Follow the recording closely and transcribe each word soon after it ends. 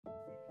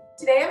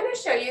Today I'm going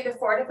to show you the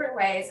 4 different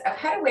ways of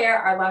how to wear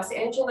our Los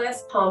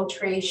Angeles palm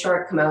tree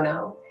short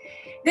kimono.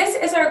 This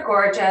is our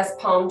gorgeous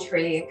palm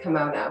tree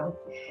kimono.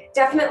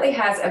 Definitely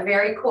has a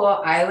very cool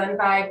island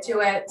vibe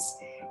to it.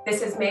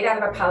 This is made out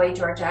of a poly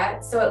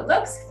georgette, so it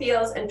looks,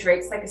 feels, and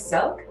drapes like a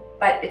silk,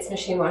 but it's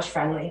machine wash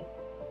friendly.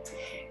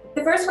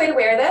 The first way to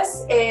wear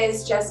this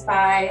is just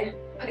by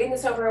putting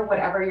this over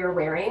whatever you're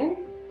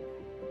wearing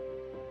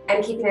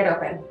and keeping it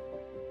open.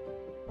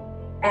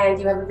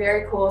 And you have a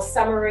very cool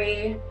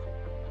summery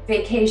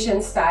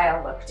vacation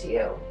style look to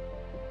you.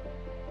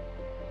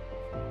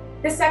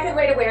 The second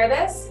way to wear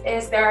this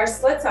is there are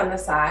slits on the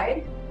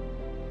side,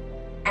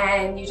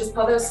 and you just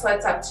pull those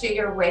slits up to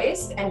your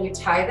waist and you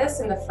tie this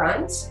in the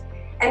front,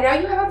 and now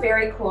you have a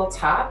very cool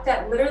top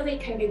that literally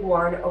can be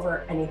worn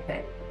over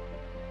anything.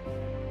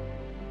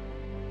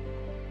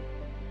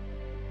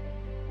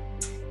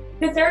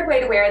 The third way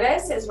to wear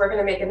this is we're going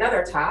to make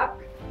another top.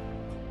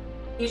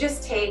 You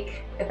just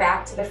take the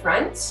back to the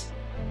front,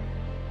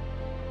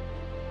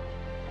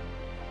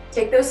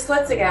 take those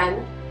slits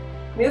again,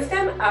 move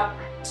them up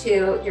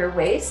to your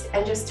waist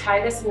and just tie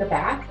this in the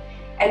back.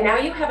 And now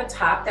you have a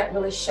top that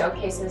really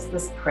showcases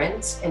this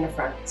print in the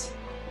front.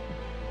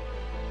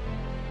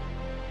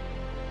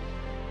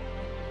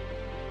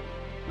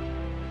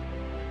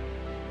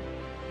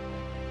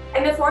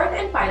 And the fourth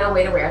and final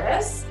way to wear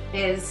this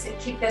is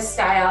keep this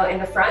style in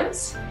the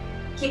front,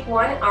 keep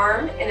one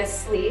arm in a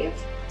sleeve,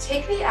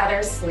 take the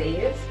other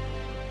sleeve,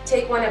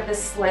 take one of the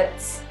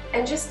slits,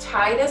 and just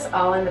tie this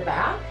all in the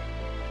back.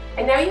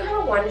 And now you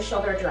have a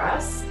one-shoulder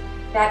dress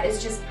that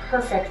is just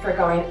perfect for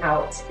going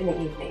out in the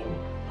evening.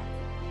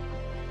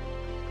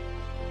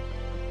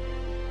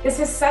 This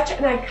is such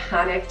an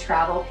iconic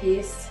travel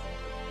piece,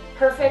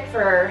 perfect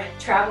for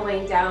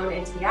traveling down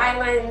into the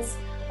islands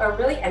or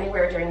really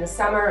anywhere during the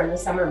summer and the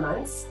summer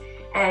months.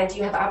 And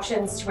you have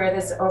options to wear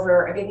this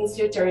over a bathing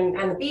suit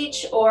on the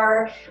beach,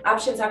 or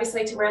options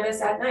obviously to wear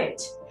this at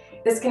night.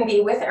 This can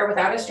be with or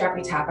without a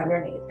strappy top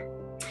underneath.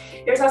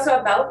 There's also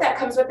a belt that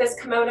comes with this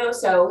kimono,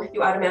 so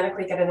you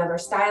automatically get another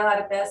style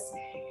out of this.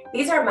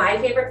 These are my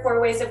favorite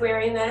 4 ways of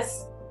wearing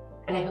this,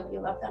 and I hope you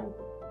love them.